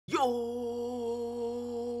Yo,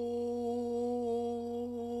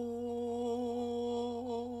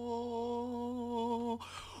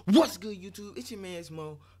 what's good, YouTube? It's your man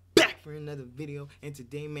Smo, back for another video. And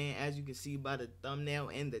today, man, as you can see by the thumbnail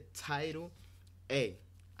and the title, hey,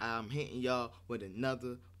 I'm hitting y'all with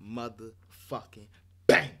another motherfucking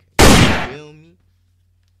bang. You feel me?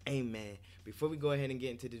 Hey, man, before we go ahead and get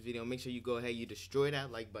into this video, make sure you go ahead, you destroy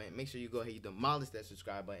that like button. Make sure you go ahead, you demolish that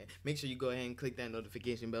subscribe button. Make sure you go ahead and click that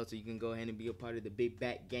notification bell so you can go ahead and be a part of the big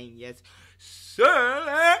back gang. Yes,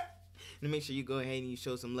 sir. And make sure you go ahead and you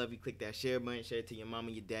show some love. You click that share button. Share it to your mama,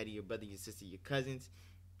 your daddy, your brother, your sister, your cousins,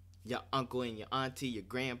 your uncle and your auntie, your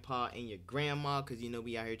grandpa and your grandma. Because, you know,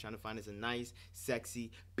 we out here trying to find us a nice,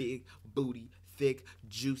 sexy, big booty, thick,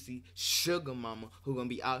 juicy sugar mama who going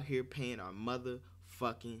to be out here paying our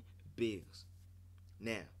motherfucking bills.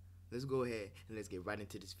 Now, let's go ahead and let's get right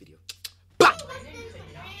into this video.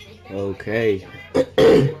 Okay.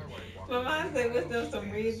 My mom said, "Was there some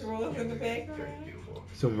red drawers in the background?"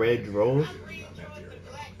 Some red drawers?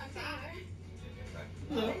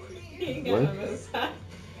 No, he ain't got What? on those side.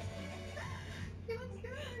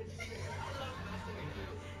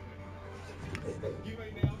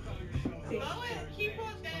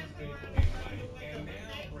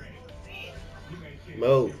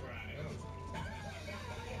 Mo.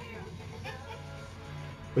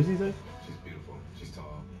 What's he say? She's beautiful. She's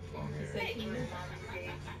tall, long hair.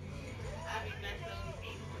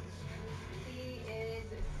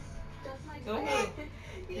 Go ahead.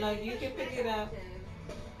 No, you can pick it up.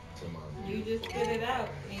 You just spit it out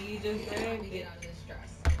and you just grabbed it.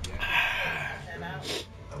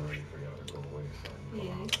 I'm ready for y'all to go away.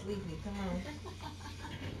 Yeah, it's sleepy. Come on.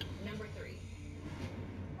 Number 3.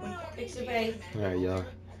 Fix your face. Alright, y'all.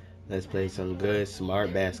 Let's play some good,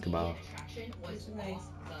 smart basketball. Fix your face.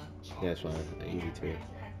 That's fine. Easy too.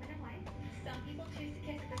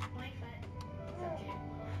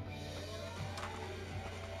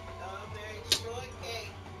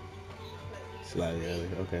 Slightly early.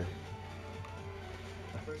 Okay.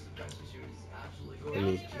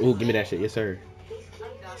 Ooh, give me that shit. Yes, sir.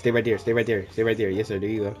 Stay right there. Stay right there. Stay right there. Yes, sir. There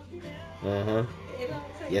you go. Uh-huh.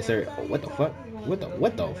 Yes, sir. Oh, what the fuck? What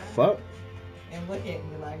the fuck? And look at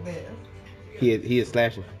me like this. He is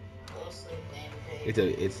slashing.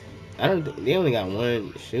 I don't. They only got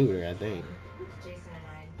one shooter, I think.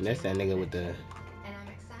 And that's that nigga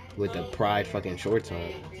with the pride fucking shorts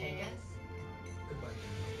on.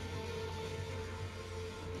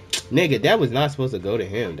 Nigga, that was not supposed to go to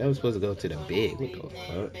him. That was supposed to go to the big. What the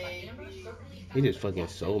fuck? He just fucking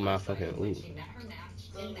sold my fucking ooh.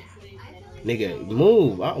 Nigga,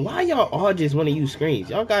 move. Why y'all all just want to use screens?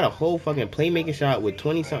 Y'all got a whole fucking playmaking shot with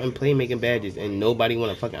 20-something playmaking badges and nobody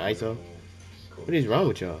want to fucking ISO? What is wrong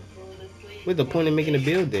with y'all? What's the point of making a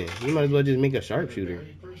build then? You might as well just make a sharpshooter.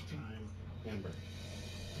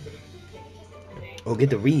 Oh, get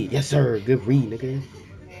the read. Yes, sir. Good read, nigga.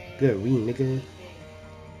 Good read, nigga.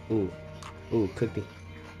 Ooh. Ooh, cookie.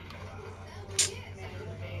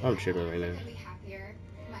 I'm tripping right now.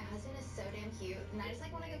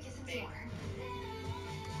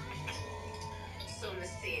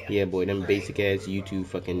 Yeah, boy, them basic ass YouTube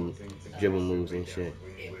fucking dribble moves and shit.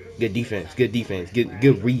 Good defense, good defense,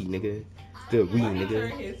 good read, nigga. Good read,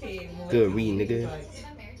 nigga. Good read, nigga.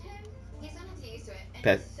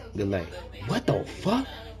 Pass, good light. What the fuck?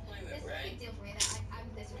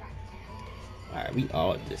 Alright, we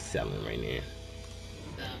all just selling right now.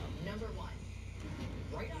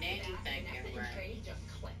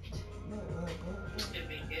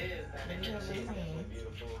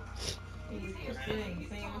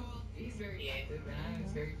 He's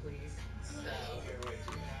very pleased. So,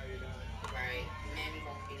 right, Nanny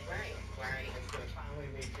won't be right? So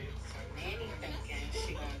Nanny thinking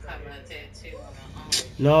she gonna cover a tattoo on her own.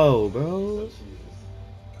 No, bro.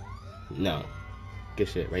 No. Good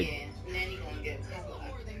shit, right? Yeah, Nanny gonna get covered.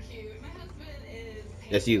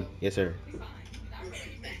 That's you. Yes, sir.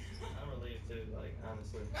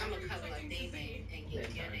 I'm gonna cover like David and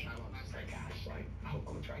get your name on my face.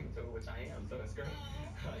 I'm attracted to her, which I am, so that's great.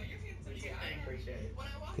 I appreciate it.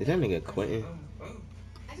 Is that nigga Quentin?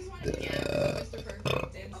 I just wanted to get Mr.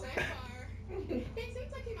 Perfect, and so far, it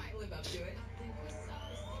seems like he might live up to it.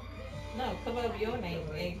 No, come up your name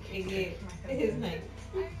and get his name.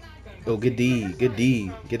 Oh, good D. Good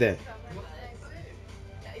D. Get that.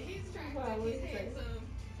 He's Wow, what is attractive, that? handsome,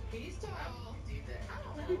 he's tall. I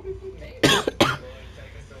don't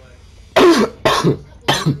know.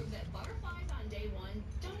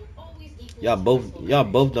 Y'all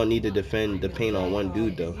both don't need to defend the paint on one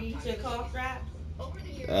dude though. You eat your cough drops?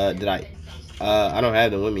 Did I? I don't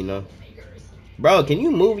have them with me, no. Bro, can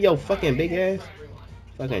you move your fucking big ass?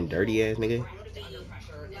 Fucking dirty ass nigga. grounded under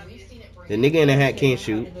pressure, and we've seen it bring The nigga in the hat can't I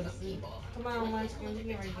shoot. gotta go to sleep. Come on, Munchkin, we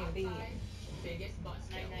can already get dead. biggest butt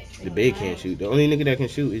skills. The big can't shoot. The only nigga that can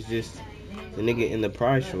shoot is just the nigga in the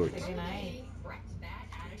pride shorts. Good night. Brett's bad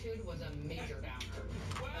attitude was a major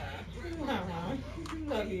downer.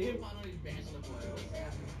 Love you.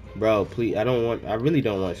 Bro, please, I really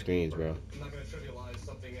don't want screens, bro. I'm not gonna trivialize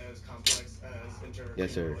something as complex as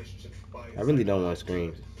Yes, sir. relationships by I really don't want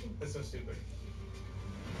screens. That's so stupid.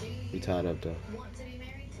 We tied up though. Want to be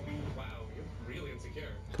married tonight? Wow, you're really insecure.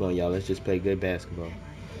 Come on, y'all, let's just play good basketball.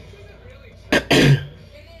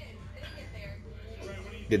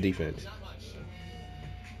 Good defense. Not much.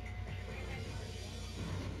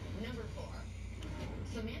 Number 4.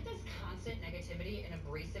 Samantha's constant negativity and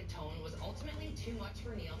abrasive tone was ultimately too much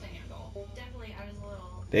for Neil to handle. Definitely, I was a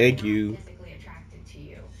little Thank you. physically attracted to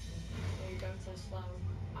you. You're going so slow.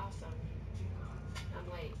 Awesome.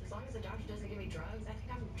 I'm late. As long as the doctor doesn't give me drugs, I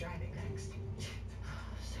think I'm driving next.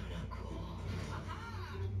 So not cool.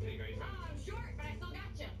 Hey, got your phone? I'm short, but I still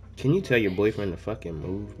got you. Can you tell your boyfriend to fucking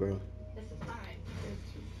move, bro? This is fine. This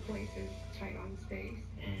place is tight on space,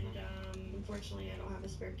 and unfortunately, I don't have a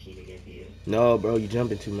spare key to give you. No, bro, you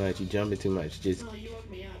jumping too much. You jumping too much. Just Well, you woke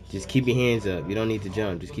me up. just so keep your I- hands up. You don't need to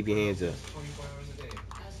jump. Just keep your hands up. 24 hours a day.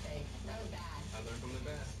 That was fake. That was bad. I learned from the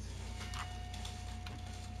best.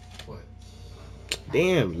 What?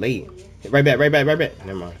 Damn, late. Right back.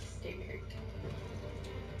 Never mind. Stay married.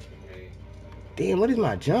 Hey, Damn, what is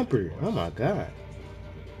my jumper? Oh my god.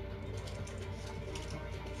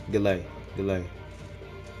 Delay.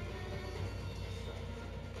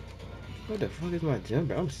 What the fuck is my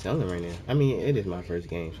jumper? I'm selling right now. I mean, it is my first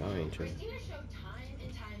game, so I ain't tripping. Christina showed time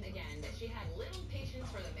and time again that she had little patience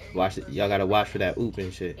for the very Watch it. Y'all gotta watch for that oop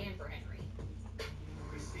and shit. and for Henry.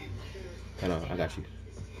 Hold on, I got you.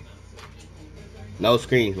 No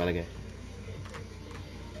screens, my nigga.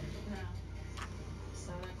 No.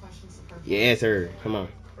 So that question's the perfect. Yes, sir. Come on.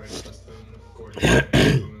 Craigslist boom, gorgeous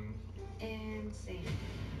boom. And scene.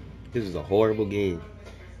 This is a horrible game.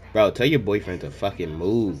 Bro, tell your boyfriend to fucking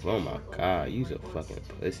move. Oh my god, you's a fucking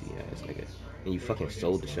pussy ass nigga. And you fucking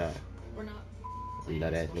sold the shot. We're not.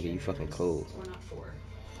 Nut ass nigga, you fucking cold. We're not 4.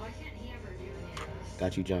 Why can't he ever do any of this?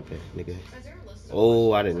 Got you jumping, nigga. Is there a list of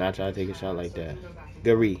Oh, I did not try to take a shot like that.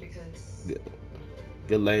 Good read. Because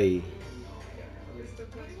Good lay. do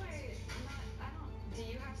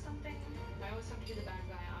you have something? I always have to be the bad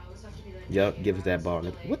guy. I always have to be the. Yup, give us that ball,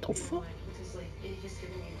 nigga. What the fuck? Because like it just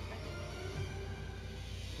giving me.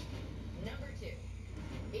 Number 2.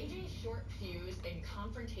 AJ's short fuse and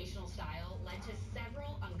confrontational style led to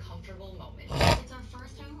several uncomfortable moments. It's our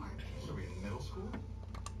first homework. So we in middle school?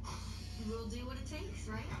 We'll do what it takes,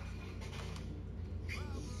 right? You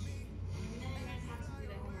guys have to do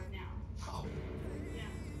that homework now. Oh.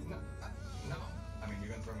 Yeah. No. I mean,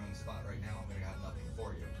 you're gonna throw me on the spot right now. I'm gonna have nothing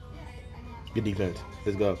for you. Good defense.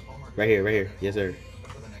 Let's go. Right here. Yes, sir.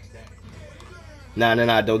 For the next day. Nah.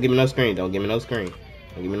 Don't give me no screen. Don't give me no screen. I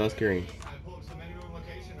pulled up some menu room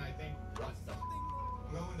location. I think. What the?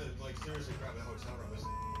 I'm going to like seriously grab a hotel room. Listen.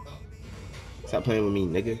 Oh. Stop playing with me,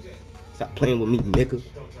 nigga. Stop playing with me, nigga.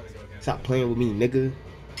 Don't try to go again. Stop playing with me, nigga.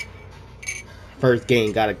 First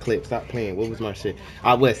game got a clip. Stop playing. What was my shit?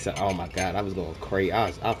 Oh my god, I was going crazy.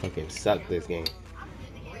 I fucking sucked this game.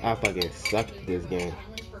 Challenge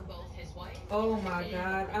for both his wife Oh my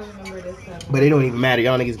god, I remember this stuff. But it don't even matter.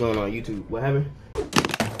 Y'all niggas going on YouTube. What happened?